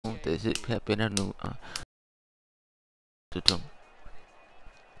the zip cap in a new to them.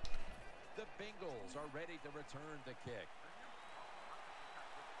 The Bengals are ready to return the kick.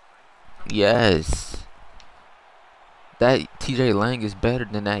 Yes. That TJ Lang is better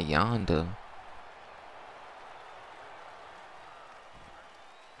than that Yonda.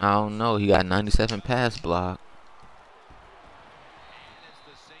 I don't know. He got 97 pass block.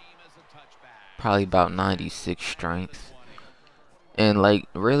 Probably about 96 strength. And like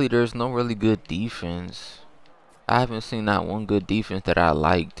really there's no really good defense. I haven't seen that one good defense that I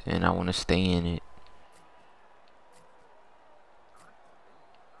liked and I want to stay in it.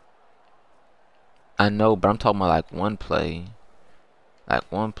 I know, but I'm talking about like one play.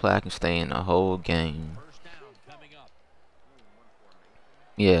 Like one play I can stay in the whole game.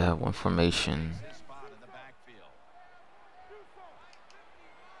 Yeah, one formation.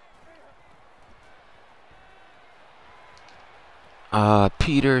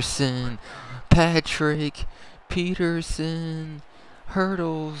 Peterson, Patrick, Peterson,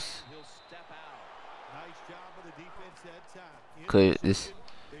 Hurdles. Could this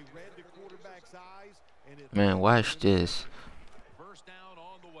man watch this? First down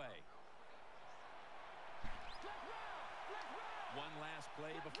on the way. One last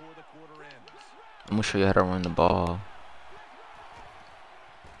play before the quarter ends. I'm gonna show you how to run the ball.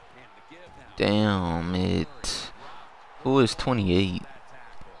 Damn it. Who is 28?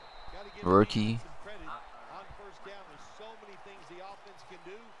 Rookie. On first down, there's so many things the offense can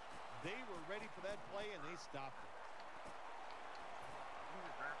do. They were ready for that play and they stopped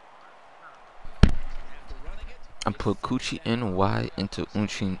it. I put Coochie NY into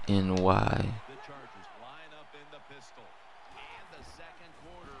Unchin NY.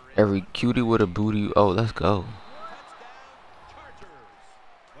 Every cutie with a booty. Oh, let's go.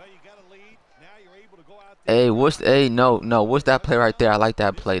 Hey, what's that play right there? I like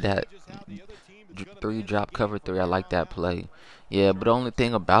that play. That 3 drop cover 3. I like that play. Yeah, but the only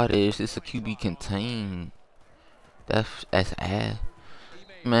thing about it is it's a QB contain. That's ass.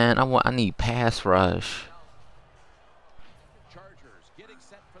 Man, I need pass rush.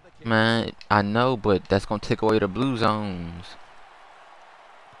 Man, I know, but that's gonna take away the blue zones.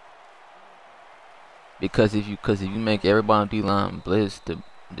 Because if you make everybody on D-line blitz,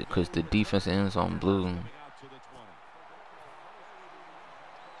 because the defense ends on blue.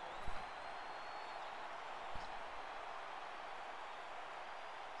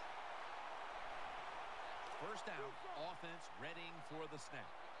 First down, offense readying for the snap.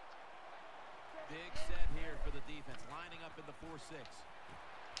 Big set here for the defense, lining up in the 4-6.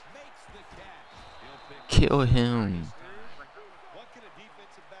 Makes the catch. Kill him. What can a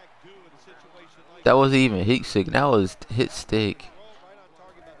defensive back do in a situation like That wasn't even hit stick. That was hit stick.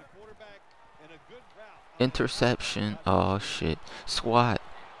 Interception. Oh shit. SWAT.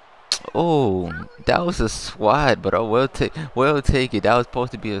 Oh, that was a SWAT, but we'll take it. That was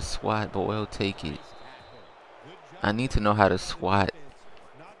supposed to be a SWAT, but we'll take it. I need to know how to SWAT.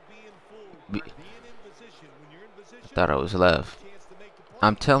 I thought I was left.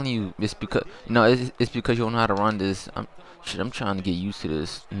 I'm telling you, it's because it's because you don't know how to run this. I'm trying to get used to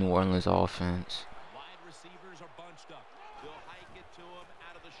this New Orleans offense. Wide receivers are bunched up. They'll hike it to him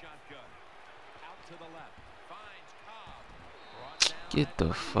out of the shotgun. Out to the left. Finds Cobb. Get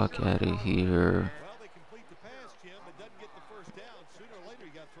the fuck out of here. well, they complete the pass, Jim, but doesn't get the first down. Sooner or later,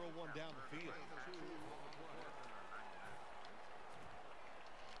 you got to throw one down the field.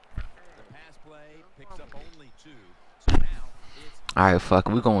 The pass play picks up only 2. So now it's Alright, fuck,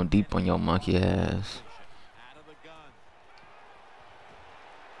 we going deep on your monkey ass. out of the gun.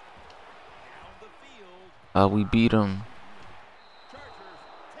 Down the field. We beat him.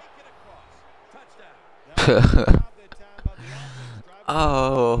 Chargers take it across. Touchdown.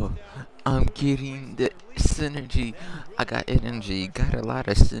 Oh, I'm getting the synergy. I got energy. Got a lot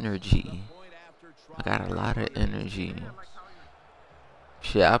of synergy. I got a lot of energy.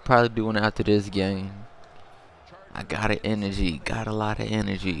 Shit, I'll probably do one after this game. I got a energy. Got a lot of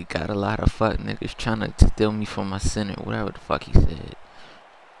energy. Got a lot of fuck niggas trying to steal me from my center. Whatever the fuck he said.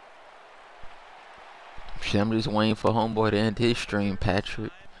 Shit, I'm just waiting for homeboy to end his stream,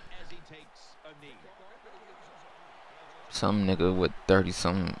 Patrick. Some nigga with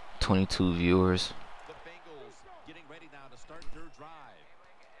 30-some 22 viewers. The Bengals getting ready now to start their drive.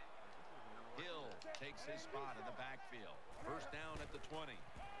 Hill takes his spot in the backfield. First down at the 20.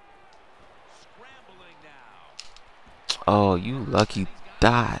 Scrambling now. Oh, you lucky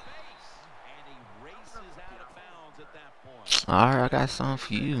dot. And he races out of bounds at that point. Alright, I got something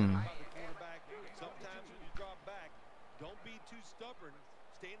for you. Sometimes when you drop back, don't be too stubborn.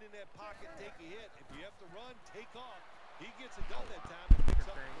 Stand in that pocket, take a hit. If you have to run, take off. He gets it done that time and picks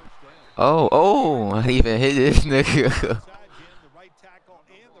up the first Oh, I didn't even hit this nigga. Inside, Jim, the right tackle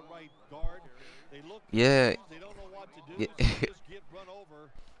and the right guard. They look Yeah. confused. They don't know what to do, Yeah. so they just get run over,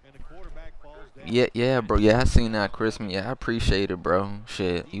 and the quarterback falls down. Yeah, bro. Yeah, I seen that, Christmas. Yeah, I appreciate it, bro.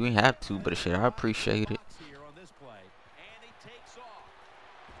 Shit, you ain't have to, but shit, I appreciate it. Here on this play, and he takes off.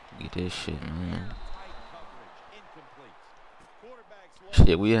 Get this shit, man. Tight coverage, incomplete. Quarterback's Shit,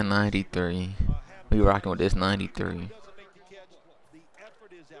 lost. we at 93. Have We the rocking with chance. this He 93. doesn't make the catch. The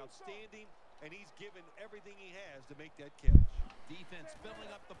effort is outstanding, and he's given everything he has to make that catch. Defense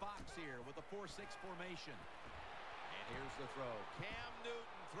filling up the box here with a 4-6 formation. And here's the throw. Cam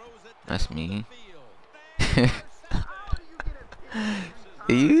Newton throws it That's down me. the field.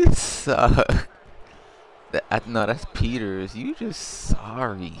 You suck. No, that's Peters. You just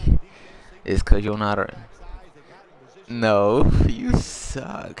sorry. It's cause you're not a. No, you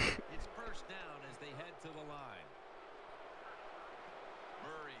suck. It's first down as they head to the line.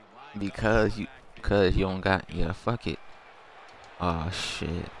 Murray lines Because up you, in the backfield. cause you don't got. Yeah, fuck it. Oh shit.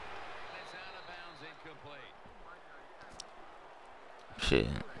 And it's out of bounds, incomplete. Shit.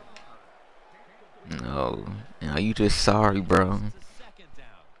 No. No, you just sorry, bro. It's a second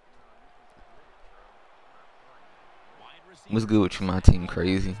down. Wide receiver What's good with you, my team?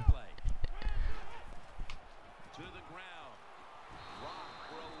 Crazy. to the ground. Rock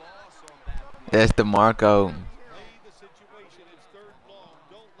for a loss on that play. That's DeMarco. Play the situation. It's third and long.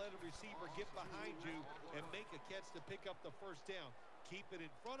 Don't let a receiver get behind you and make a catch to pick up the first down. Keep it in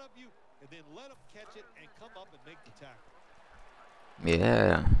front of you, and then let him catch it and come up and make the tackle.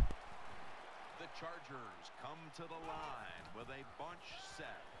 Yeah. The Chargers come to the line with a bunch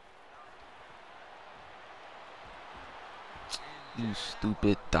set. You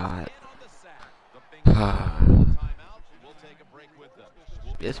stupid thought. In on the sack. The Bengals call the timeout. We'll take a break with them.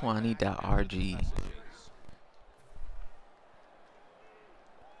 We'll be This one I right need that back after these RG. messages.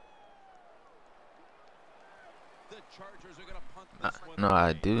 The Chargers are gonna punt this one No, I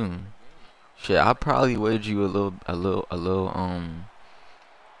away. do. Shit, I probably wagered you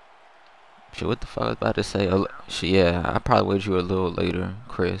Shit, what the fuck I was about to say? Shit, yeah, I probably wagered you a little later,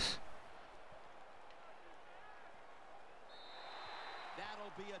 Chris.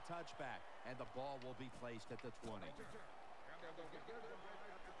 That'll be a touchback, and the ball will be placed at the 20.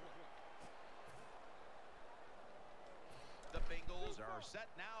 The Bengals are set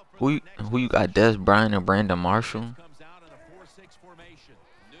now for the next Who you got? Des Bryant and Brandon Marshall? comes out in a 4-6 formation.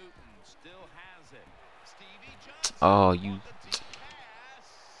 Newton still has it. Stevie Johnson Oh, on you the deep pass.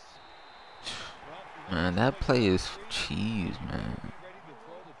 man, that play is cheese, man. Ready to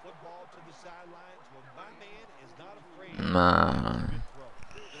throw the football to the sidelines. Well, my man is not afraid. Nah.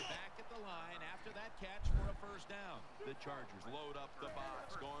 They're back at the line after that catch for a first down. The Chargers load up the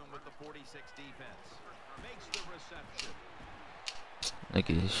box, going with the 46 defense. Makes the reception. Look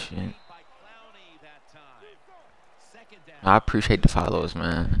at this shit. By Clowney that time. Second down. I appreciate the follows,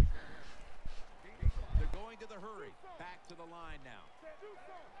 man. They're going to the hurry. Back to the line now.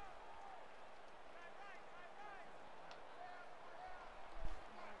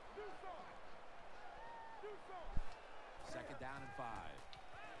 Second down and 5.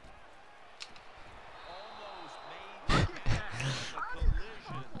 Almost made the catch. A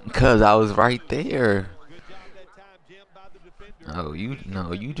collision. Cause I was right there. Good job that time, Jim, by the defender.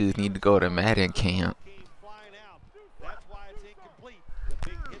 No, you just need to go to Madden camp. Came flying out. That's why it's incomplete. The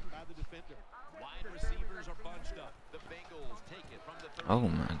big hit by the defender. Wide receivers are bunched up. The Bengals take it from the 30. Oh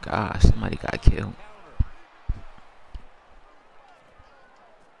my gosh, somebody got killed.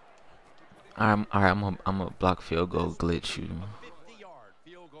 I'm a block field goal glitch you. 50-yard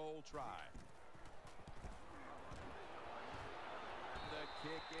field goal try. The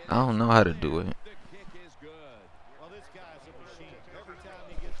kick is I don't know how to do it. The kick is good. Well, this guy's a machine. Every time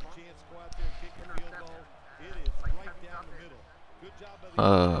he gets a chance to go out there and kick a field goal, it is right down the middle. Good job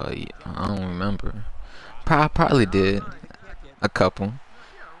by the Yeah, I don't remember. Probably did a couple.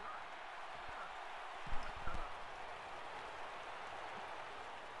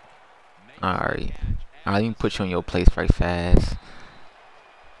 Alright. Let me put you on your place right fast.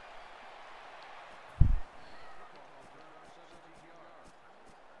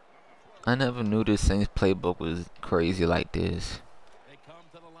 I never knew this Saints playbook was crazy like this. They come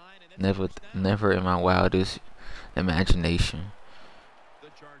to the line and it's Never, first down. never in my wildest imagination. The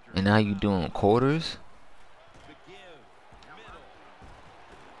Chargers And now you doing quarters? to give. Middle.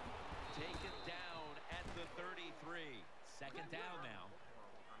 Take it down at the 33. Second down now.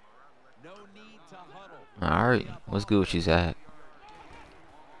 No need to huddle. Alright, what's good with you, Zach?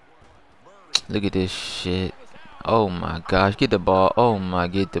 Look at this shit. Oh my gosh, get the ball. Oh my,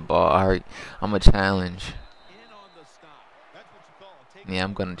 get the ball. Alright, I'm a challenge. In on the stop. That's what you call a Yeah,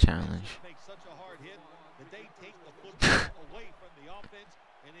 I'm gonna challenge. Make such a hard hit that they take the football away from the offense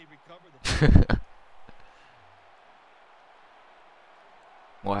and they recover the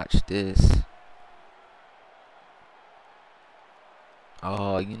Watch this.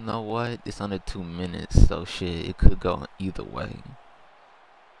 Oh, you know what? It's under 2 minutes, so shit, it could go either way.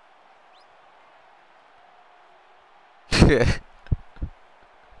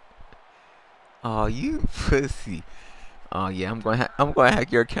 Oh, you pussy. Oh yeah, I'm gonna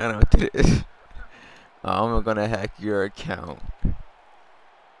hack your account after this. I'm gonna hack your account.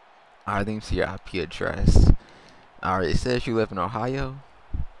 Alright, let me see your IP address. Alright, it says you live in Ohio.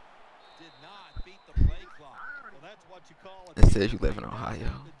 did not beat the play clock. Well, that's what you call a It says you live in Ohio.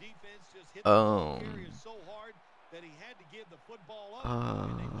 The defense just hit the ball Um, carrier so hard that he had to give the football up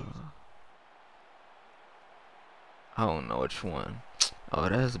and they lose it. I don't know which one. Oh,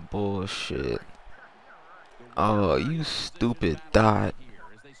 that's bullshit. Oh, you stupid dot.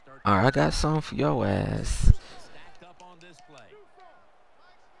 Alright, I got something for your ass. Stacked up on this play.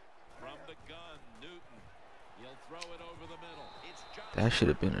 From the gun, Newton. He'll throw it over the middle. It's Johnson. That should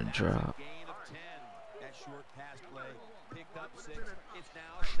have been a drop. Gain of 10. That short pass play picked up 6. It's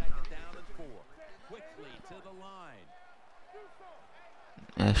now 2nd down and 4. Quickly to the line.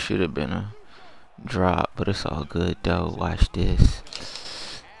 That should have been a drop, but it's all good though. Watch this.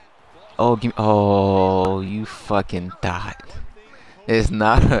 Oh, oh, you fucking thought. It's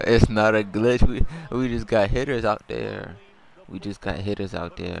not a glitch. We just got hitters out there. We just got hitters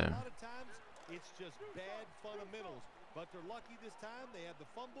out there. A lot of times it's just bad fundamentals, but they're lucky this time. They have the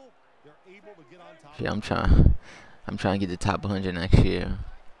fumble. They're able to get on top. Yeah, I'm trying to get the top 100 next year.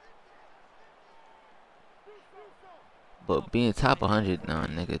 But being top 100 now,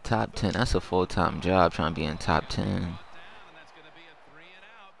 nigga, top 10, that's a full-time job trying to be in top 10.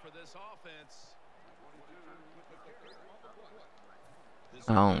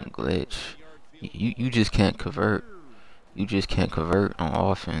 I don't glitch. You just can't convert. You just can't convert on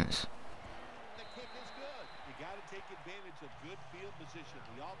offense. The kick is good. You got to take advantage of good field position.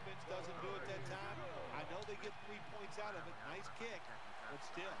 The offense doesn't do it that time. I know they get 3 points out of it. Nice kick, but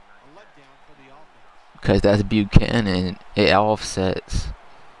still a letdown for the offense. Because that's Buchanan. It offsets.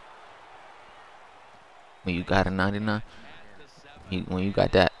 When you got a 99, when you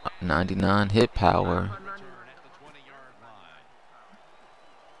got that 99 hit power.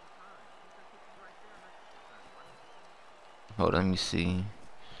 Hold on, let me see.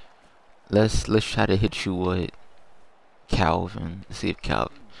 Let's try to hit you with Calvin. Let's see if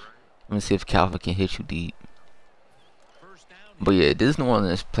Calvin. Let me see if Calvin can hit you deep. But yeah, this New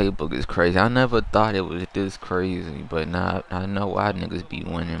Orleans playbook is crazy. I never thought it was this crazy, but now I know why niggas be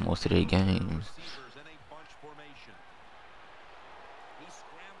winning most of their games.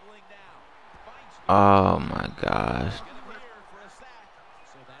 Oh my gosh.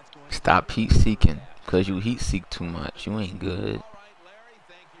 Stop heat seeking. Because you heat seek too much. You ain't good.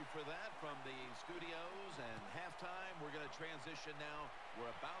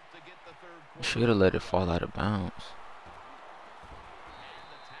 Should have let it fall out of bounds.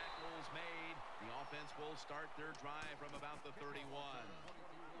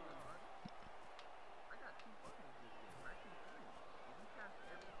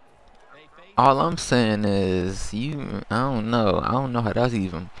 All I'm saying is, I don't know how that's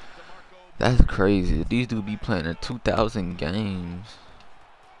even. That's crazy. These dudes be playing in 2,000 games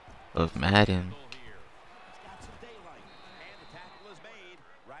of Madden.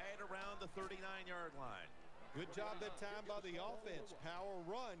 Good job that time by the offense. Power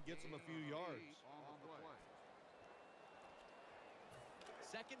run gets them a few yards.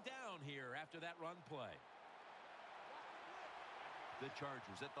 2nd down here after that run play. The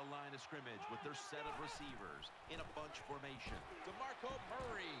Chargers at the line of scrimmage with their set of receivers in a bunch formation. DeMarco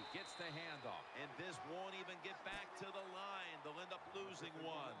Murray gets the handoff, and this won't even get back to the line. They'll end up losing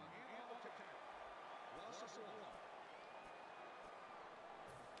one.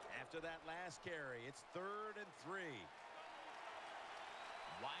 After that last carry, it's 3rd and 3.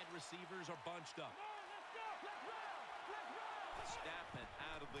 Wide receivers are bunched up. Snap it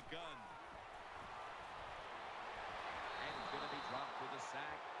out of the gun. And he's going to be dropped for the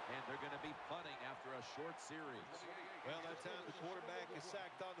sack, and they're going to be punting after a short series. Well, that time the quarterback is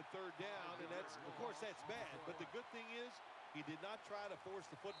sacked on the 3rd down, and that's, of course, that's bad. But the good thing is he did not try to force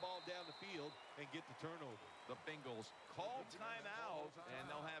the football down the field and get the turnover. The Bengals call timeout, and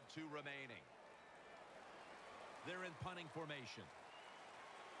they'll have 2 remaining. They're in punting formation.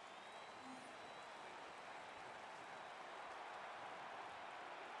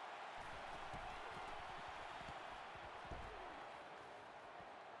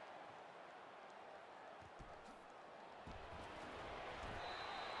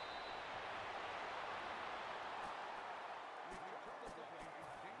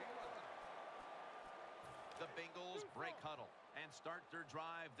 the Bengals break huddle and start their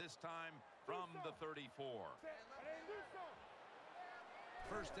drive, this time from the 34.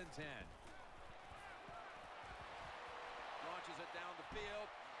 First and 10. Launches it down the field.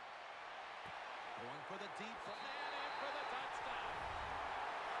 Going for the deep and in for the touchdown.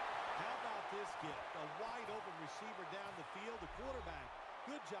 How about this get? A wide open receiver down the field. The quarterback,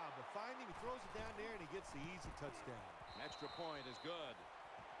 good job of finding him. He throws it down there and he gets the easy touchdown. An extra point is good.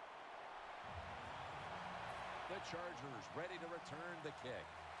 The Chargers ready to return the kick.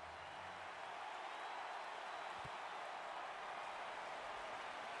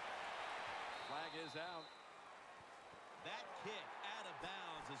 Flag is out. That kick out of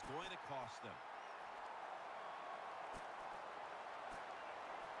bounds is going to cost them.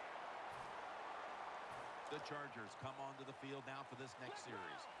 The Chargers come onto the field now for this next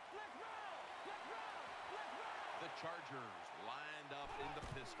series. The Chargers lined up in the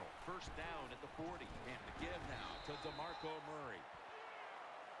pistol. First down at the 40. And the give now to DeMarco Murray.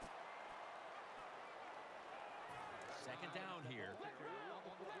 Second down here.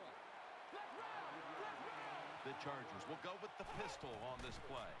 The Chargers will go with the pistol on this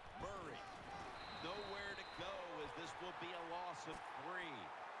play. Murray, nowhere to go as this will be a loss of 3.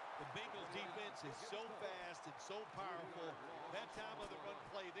 The Bengals defense is so fast and so powerful. That time of the run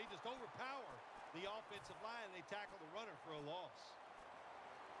play, they just overpower the offensive line and they tackle the runner for a loss.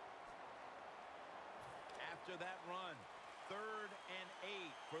 After that run, 3rd and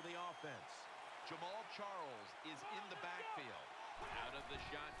 8 for the offense. Jamal Charles is in the backfield. Out of the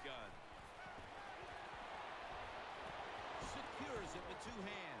shotgun. Secures it with 2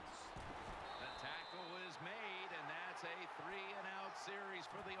 hands. The tackle is made, and that's a 3-and-out series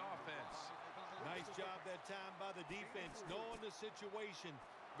for the offense. Nice job that time by the defense, knowing the situation.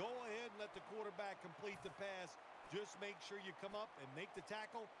 Go ahead and let the quarterback complete the pass. Just make sure you come up and make the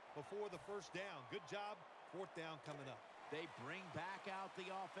tackle before the first down. Good job. 4th down coming up. They bring back out the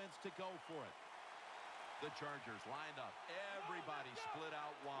offense to go for it. The Chargers lined up. Everybody split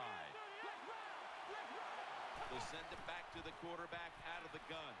out wide. They'll send it back to the quarterback out of the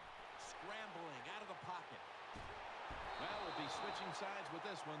gun. Scrambling out of the pocket. Well, we'll be switching sides with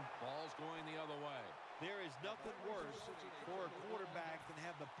this one. Ball's going the other way. There is nothing worse for a quarterback than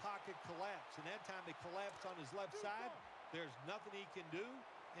have the pocket collapse. And that time it collapsed on his left side. There's nothing he can do,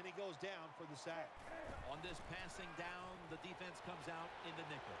 and he goes down for the sack. On this passing down, the defense comes out in the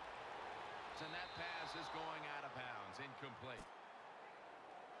nickel. And that pass is going out of bounds, incomplete.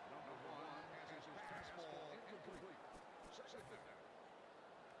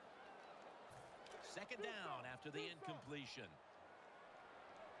 Second down after the incompletion.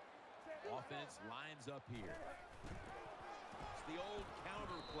 Offense lines up here. It's the old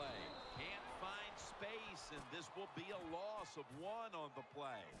counter play. Can't find space, and this will be a loss of 1 on the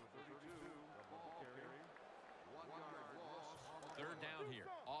play. 3rd down here.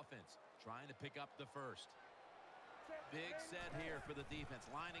 Offense trying to pick up the first. Big set here for the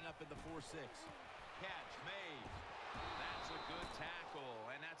defense. Lining up in the 4-6. Catch made. That's a good tackle,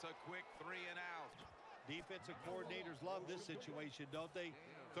 and that's a quick 3-and-out. Defensive coordinators love this situation, don't they?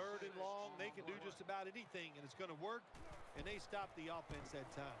 3rd and long, they can do just about anything, and it's going to work, and they stop the offense that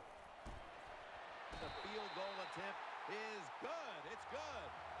time. The field goal attempt is good. It's good.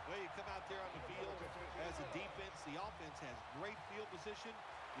 Well, you come out there on the field as a defense. The offense has great field position.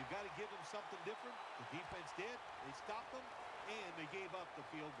 You've got to give them something different. The defense did. They stopped them, and they gave up the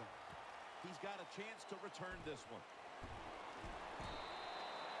field goal. He's got a chance to return this one.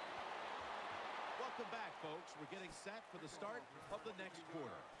 Welcome back, folks. We're getting set for the start of the next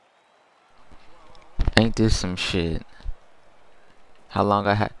quarter. Ain't this some shit? How long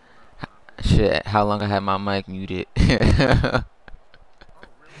I had how long I had my mic muted?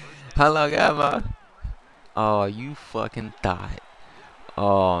 How long I had my Oh, you fucking thought.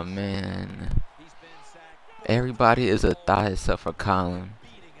 Oh man. Everybody is a thought except for Colin.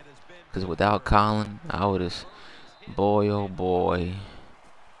 Cause without Colin, I would've boy oh boy.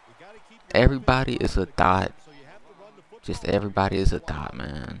 Everybody is a thought. Just everybody is a thought,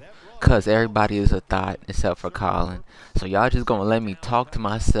 man. Cause everybody is a thought except for Colin. So y'all just gonna let me talk to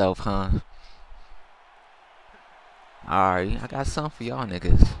myself, huh? Alright, I got something for y'all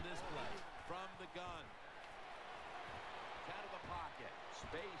niggas.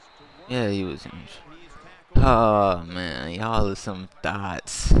 Yeah, he was in. Oh man, y'all are some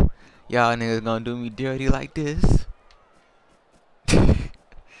thoughts. Y'all niggas gonna do me dirty like this?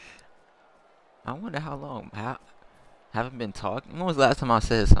 I wonder how long. Haven't been talking. When was the last time I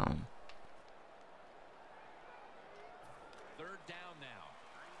said something? 3rd down now.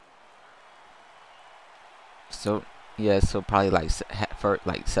 So yeah, so probably like for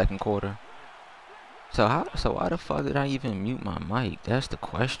like 2nd quarter. So why the fuck did I even mute my mic? That's the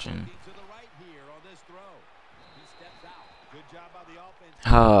question.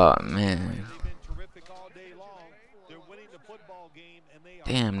 Oh man.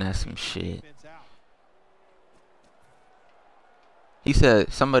 Damn, that's some shit.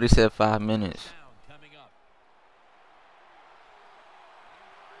 Somebody said 5 minutes.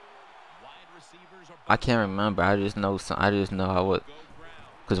 I can't remember. I just know I would,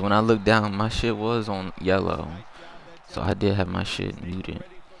 cause when I looked down, my shit was on yellow, so I did have my shit muted.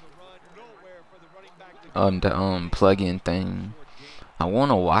 The plug-in thing. I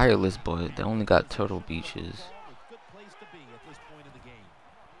want a wireless, but they only got Turtle Beaches.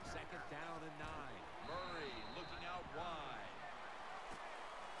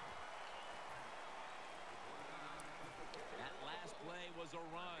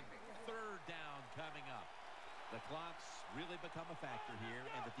 The clock's really become a factor here,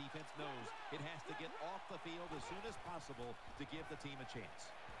 and the defense knows it has to get off the field as soon as possible to give the team a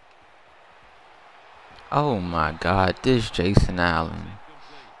chance. Oh my God, this Jason Allen,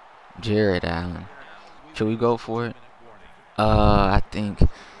 Jared Allen. Should we go for it? I think.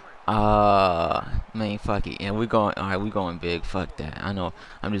 Man, fuck it. And we're going. All right, we going big. Fuck that. I know.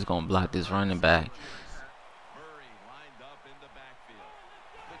 I'm just gonna block this running back. Murray lined up in the backfield.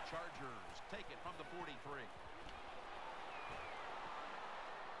 The Chargers take it from the 43.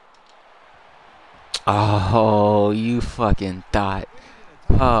 Oh, you fucking thought.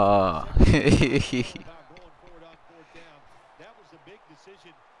 Oh.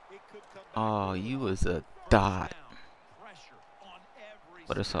 Oh, you was a thought.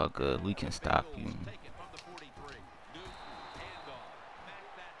 But it's all good. We can stop you.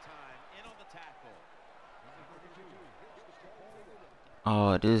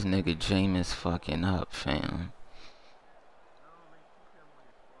 Oh, this nigga Jameis fucking up, fam.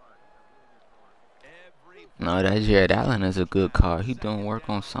 No, that Jared Allen is a good card. He doing work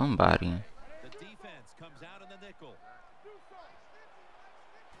on somebody. The defense comes out in the nickel.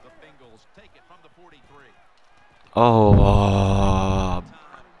 The Bengals take it from the 43. Oh,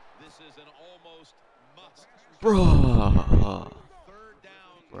 this is an almost must. bruh. Third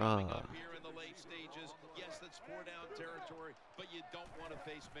down Bruh. coming up here in the late stages. Yes, that's 4-down territory, but you don't want to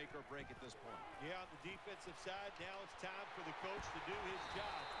face make or break at this point. Yeah, on the defensive side, now it's time for the coach to do his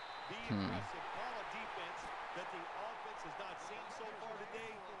job. Be aggressive, call a defense that the offense has not seen so far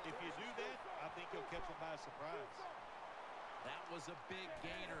today. If you do that, I think you'll catch them by surprise. That was a big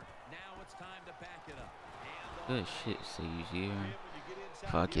gainer. Now it's time to back it up. Good shit, Sage here.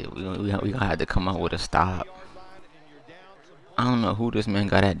 Fuck it, we gonna have to come up with a stop. I don't know who this man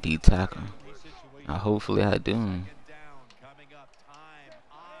got at D tackle. Hopefully I do. Coming up, time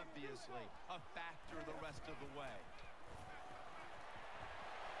obviously a factor the rest of the way.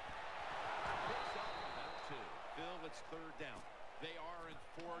 Phil, it's third down. They are in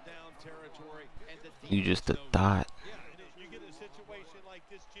 4-down territory, and the You just a thought. Yeah, and if you get a situation like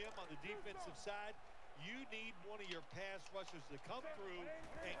this, Jim, on the defensive side, you need one of your pass rushers to come through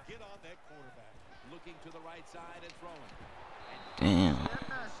and get on that quarterback. Looking to the right side and throwing. Damn.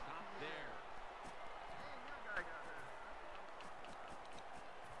 Stop there.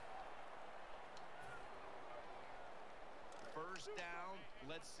 First down.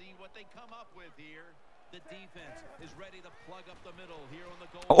 Let's see what they come up with here. The defense is ready to plug up the middle here on the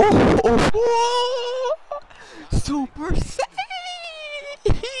goal. Oh, super save!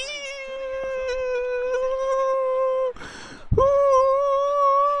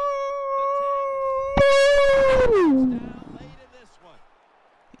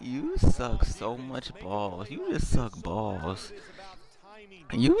 You suck so much balls. You just suck balls.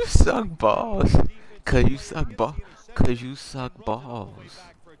 You suck balls. Cause you suck balls. Cause you suck balls.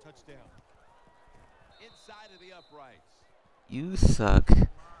 You suck.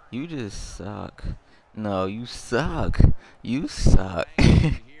 You just suck. No, you suck. You suck.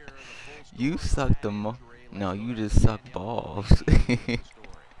 You suck the most. No, you just suck balls.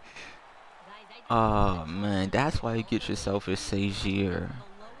 Oh man, that's why you get yourself a Sagier.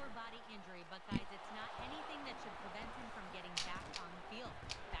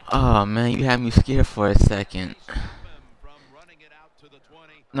 Oh man, you had me scared for a second.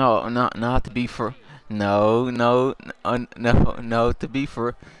 No, not to be for. No, to be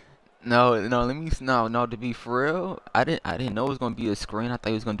for. No, to be for real. I didn't know it was gonna be a screen. I thought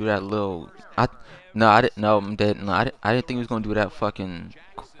he was gonna do that little. I didn't know. I'm dead. No, I didn't think he was gonna do that fucking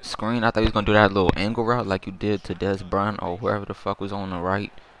screen. I thought he was gonna do that little angle route like you did to Des Bryant or whoever the fuck was on the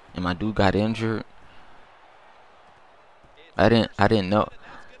right, and my dude got injured. I didn't know.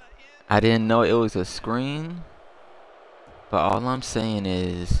 I didn't know it was a screen. But all I'm saying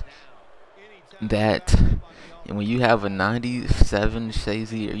is, that and when you have a 97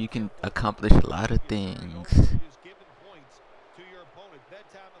 Shazier, you can accomplish a lot of things.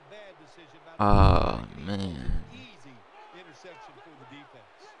 Oh man. Easy interception for the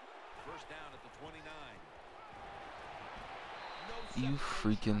defense. First down at the 29. No You separation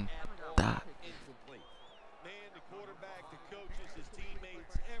freaking at all. thought. Incomplete. Man, the quarterback, the coaches, his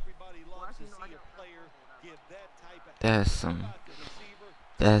teammates, everybody loves to see a player give that type of That's effort. some How about the receiver?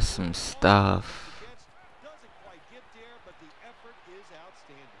 that's some stuff. The catch doesn't quite get there, but the effort is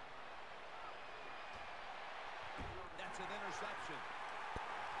outstanding. That's an interception.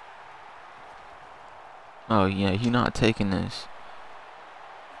 Oh yeah, you're not taking this.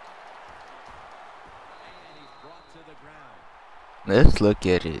 And he's brought to the ground. Let's look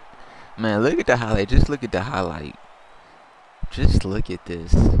at it. Man, look at the highlight. Just look at the highlight. Just look at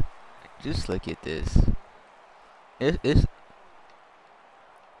this. Just look at this. It's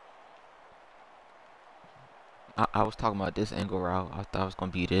I was talking about this angle route. I thought it was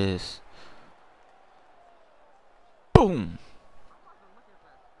gonna be this. Boom!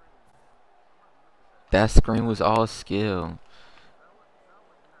 That screen was all skill.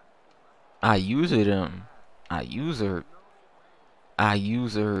 I used him. I used her. I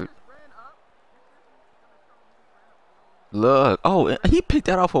used her. Look. Oh, he picked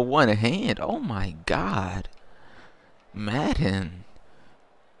that off with one hand. Oh my God. Madden.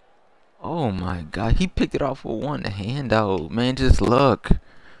 Oh my God. He picked it off with one hand though. Man, just look.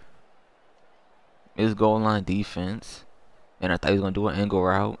 His goal line defense. And I thought he was gonna do an angle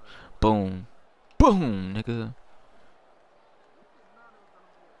route. Boom. Boom, nigga.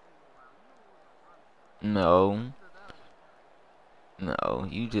 No. No,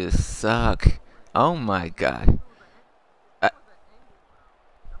 you just suck. Oh my God.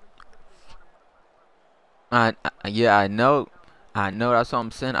 Yeah, I know. I know, that's what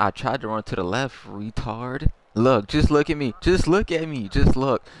I'm saying. I tried to run to the left, retard. Look, just look at me. Just look at me. Just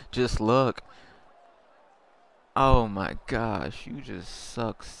look. Just look. Oh my gosh, you just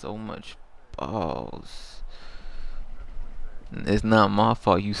suck so much balls. It's not my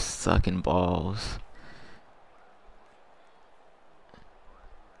fault you sucking balls.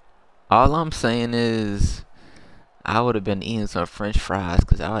 All I'm saying is I would have been eating some French fries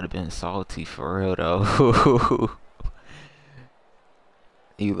because I would have been salty for real though.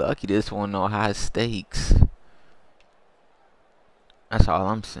 You lucky this one no high stakes. That's all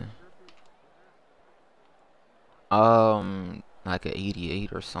I'm saying. Like a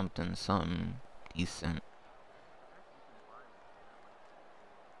 88 or something decent.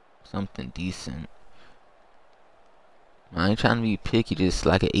 Something decent. I ain't trying to be picky, just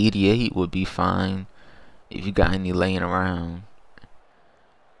like an 88 would be fine if you got any laying around.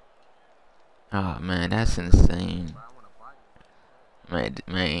 Oh man, that's insane.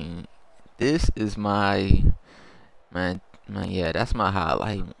 Man, this is my man, yeah, that's my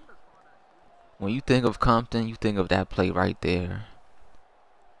highlight. When you think of Compton, you think of that play right there.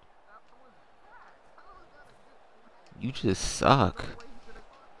 You just suck.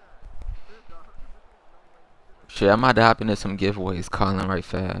 Shit, I might hop into some giveaways calling right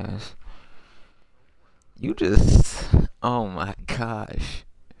fast. You just, oh my gosh.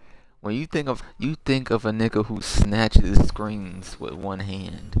 When you think of a nigga who snatches screens with one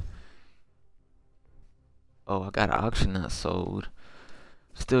hand. Oh, I got an auction that sold.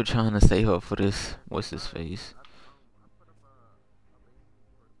 Still trying to save up for this. What's his face?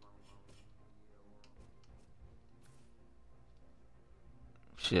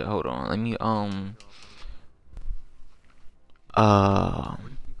 Shit, hold on. Let me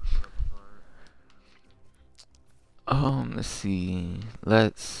let's see.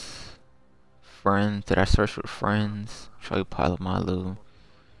 Friends. Did I search for friends? Troy Polamalu.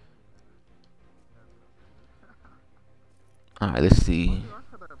 Alright, let's see.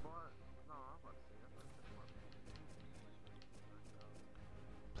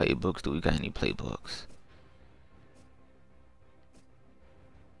 Playbooks. Do we got any playbooks?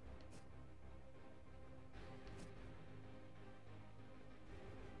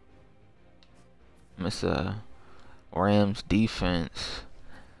 Miss Rams defense.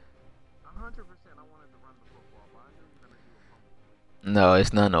 No,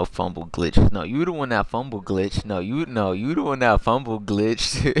 it's not no fumble glitch. No, you the one that fumble glitch. No, you the one that fumble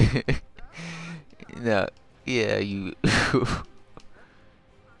glitched. No, yeah, you.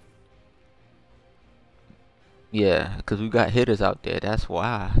 Yeah, cause we got hitters out there. That's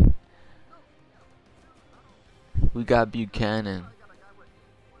why. We got Buchanan.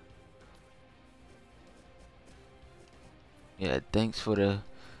 Yeah, thanks for the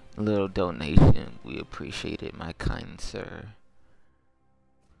little donation. We appreciate it, my kind sir.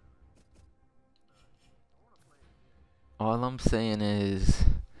 All I'm saying is,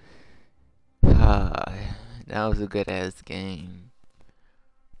 that was a good ass game.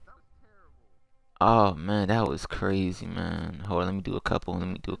 Oh man, that was crazy, man. Hold on, let me do a couple. Let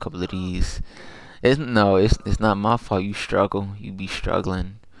me do a couple of these. It's not my fault. You struggle. You be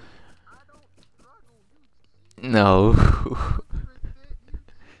struggling. No.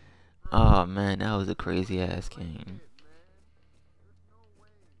 Oh man, that was a crazy ass game.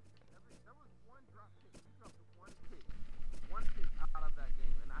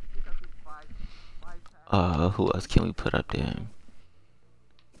 Who else can we put up there?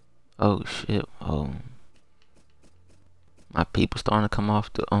 Oh shit. Oh, my people starting to come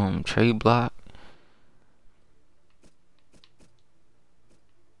off the trade block.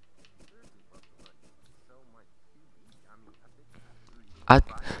 I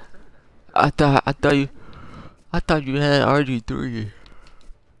I thought you had RG3.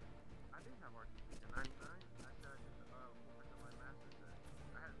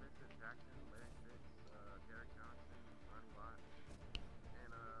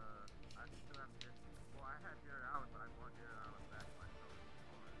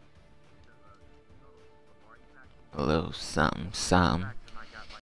 A little something, something.